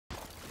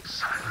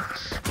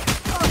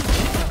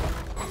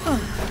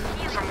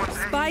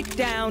Spike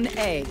down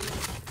A.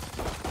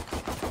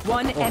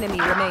 One enemy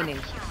remaining.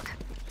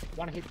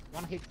 One hit.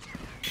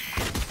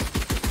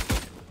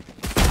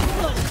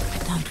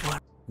 Don't worry.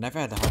 Never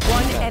had a hard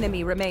One time.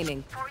 enemy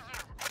remaining.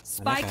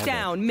 Spike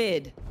down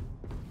mid.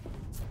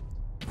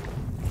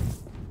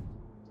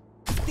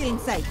 Still in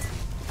sight.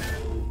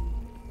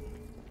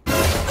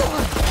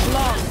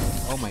 Long.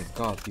 Oh my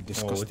god, you Oh,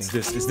 disgusting. what's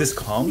this? Is this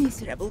Kong?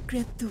 Miserable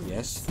creature.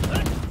 Yes.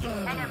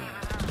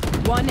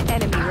 One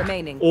enemy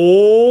remaining.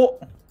 Oh!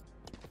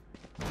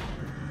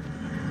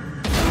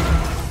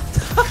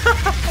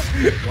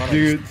 What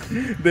Dude,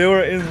 they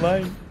were in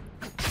line.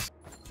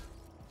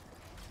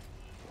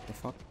 the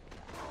fuck?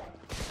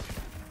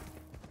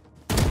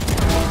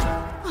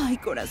 Ay,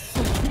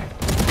 corazón.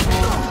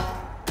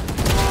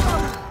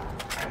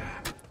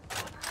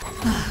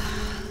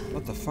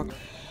 What the fuck?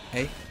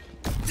 Hey.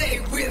 They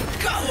will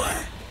cower.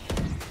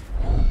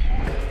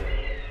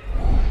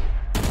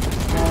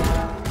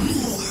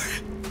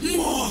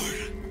 More.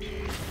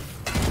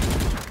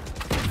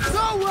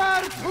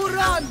 Nowhere to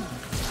run.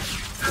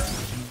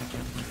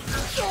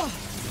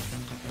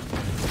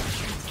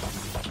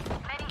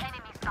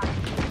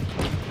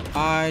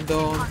 I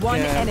don't One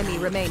care. enemy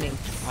remaining.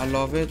 I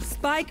love it.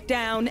 Spike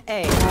down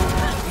A.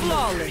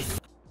 Flawless.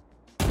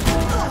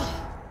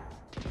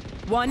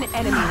 One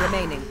enemy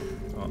remaining.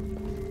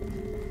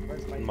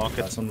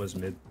 Market. Last one was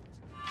mid.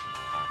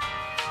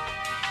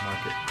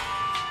 Market.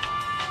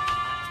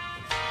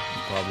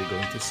 I'm probably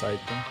going to side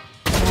them.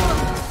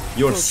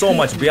 You're so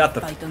much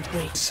better. I don't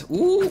break.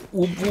 Ooh,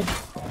 whoop whoop.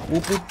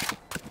 Whoop whoop.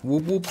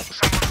 Whoop whoop.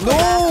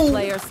 Last No!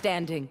 player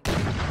standing.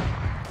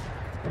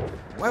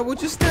 Why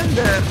would you stand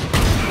there?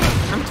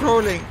 I'm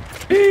trolling.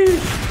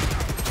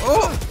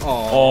 Oh!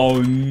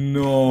 Oh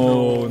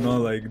no,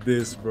 not like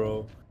this,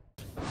 bro.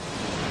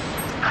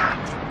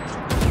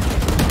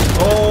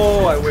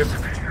 Oh, I whipped.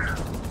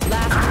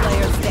 Last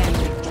player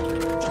standing.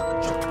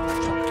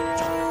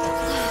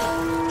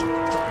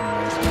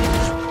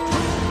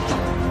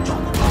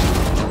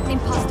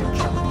 Imposter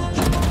kill.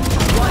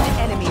 One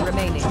enemy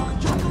remaining.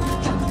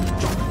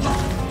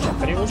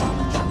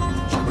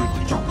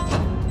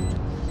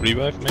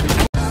 Revive maybe?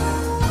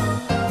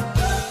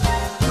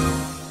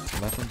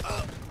 Weapon.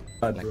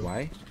 Bad, Like bro.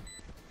 why?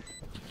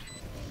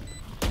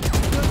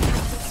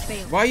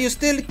 Why you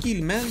still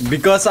kill, man?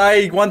 Because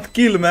I want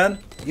kill, man.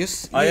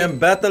 I am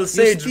battle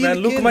sage, still man.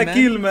 Look kill, my man.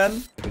 kill, man.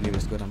 I believe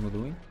it's good. I'm not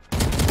doing.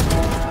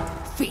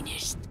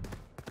 Finished.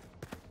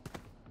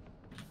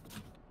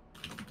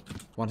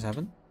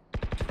 1-7.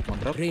 One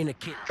drop.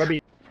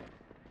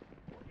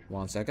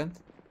 1 second.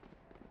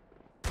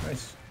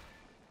 Nice.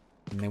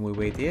 And then we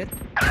wait here.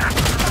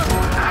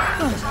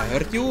 I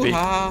hurt you,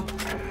 ha.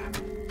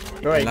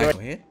 Go ahead, go ahead. Go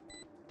here.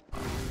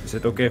 Is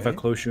it okay if I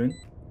close you in?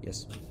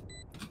 Yes.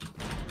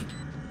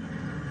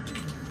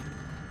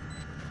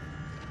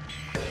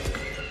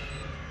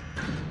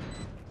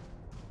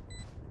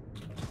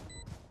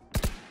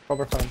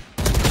 Cover fine.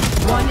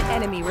 One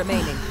enemy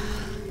remaining.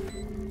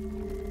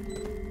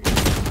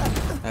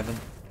 Heaven.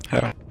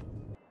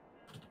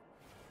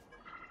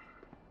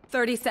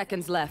 30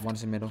 seconds left.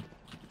 One's in middle.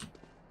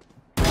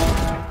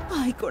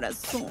 Ay,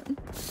 corazón.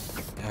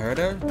 I heard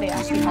her. They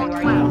ask you how you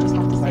are, you just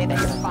have to say that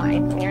you're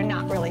fine. And you're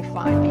not really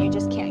fine, but you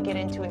just can't get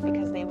into it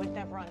because they would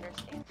never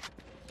understand.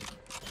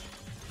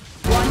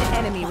 One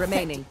enemy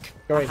remaining.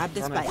 Go I ahead. have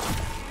the run it. spike.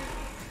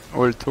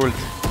 Ult.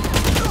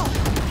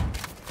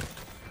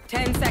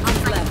 10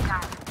 seconds left.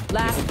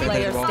 Last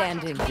player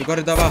standing. You got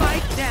it, Dava.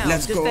 Spike down.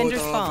 Let's go,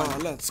 Defenders Dava. spawn.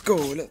 Let's go,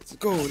 let's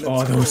go, let's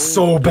Oh, go. that was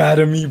so bad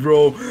of me,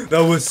 bro.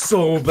 That was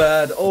so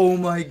bad. Oh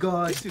my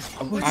god.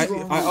 I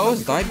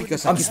always die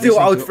because I'm still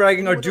out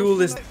fragging our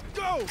duelist.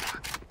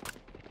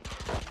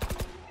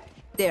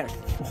 There.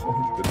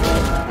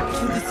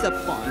 You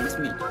disappoint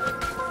me.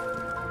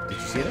 Did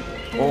you see that?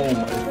 Oh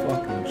my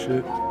fucking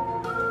shit.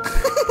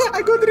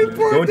 I got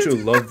reported. Don't you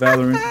love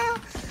Valorant?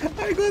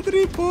 I got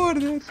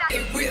reported.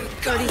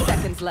 30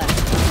 seconds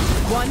left.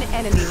 One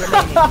enemy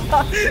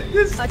remaining.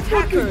 This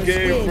Attackers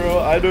game, win. bro.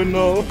 I don't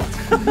know.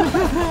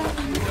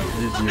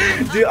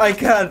 Dude, I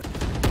can't.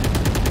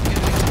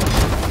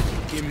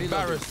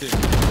 Embarrassing.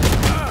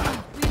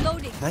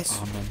 Reloading. Nice.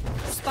 Oh man.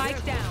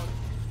 Spike down.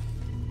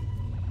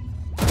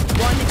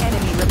 One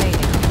enemy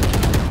remaining.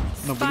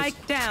 No, Spike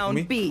please. down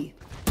Me? B.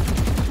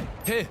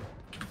 Hey.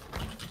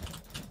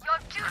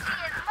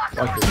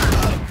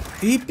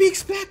 He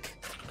peeks back.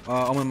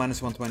 Almost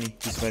minus 120.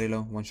 He's very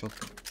low. One shot.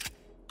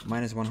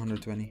 Minus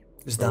 120.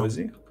 It's Where down. is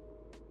he?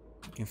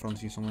 In front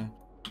of you somewhere.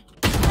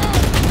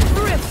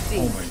 Thrifty.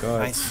 Oh my god.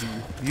 Nice.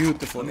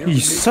 Beautiful. He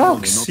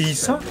sucks. He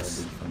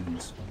sucks.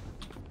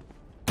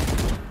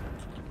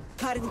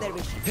 Cutting their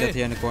vision. Set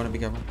here in the corner. Be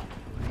careful.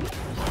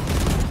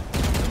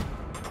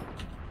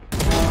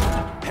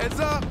 Heads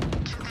up.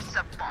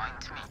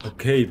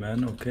 Okay,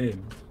 man. Okay.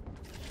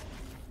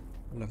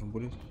 11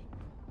 bullets.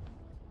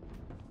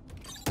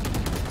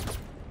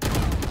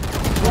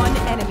 One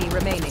enemy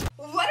remaining.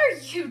 What are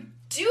you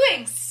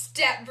doing,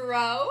 step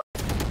bro?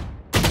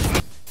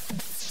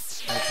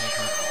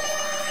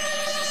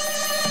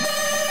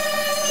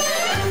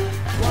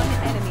 One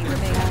enemy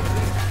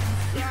remaining.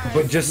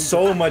 But just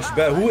so much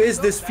better. Who is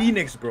this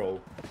Phoenix, bro?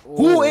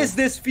 Who is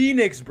this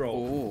Phoenix, bro?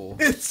 Oh.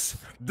 It's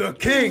the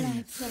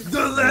king,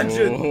 the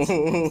legend.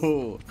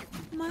 Oh.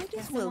 Might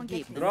as well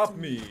give them Drop to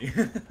me.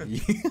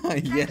 Yeah,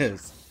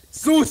 yes.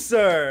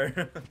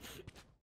 Suser.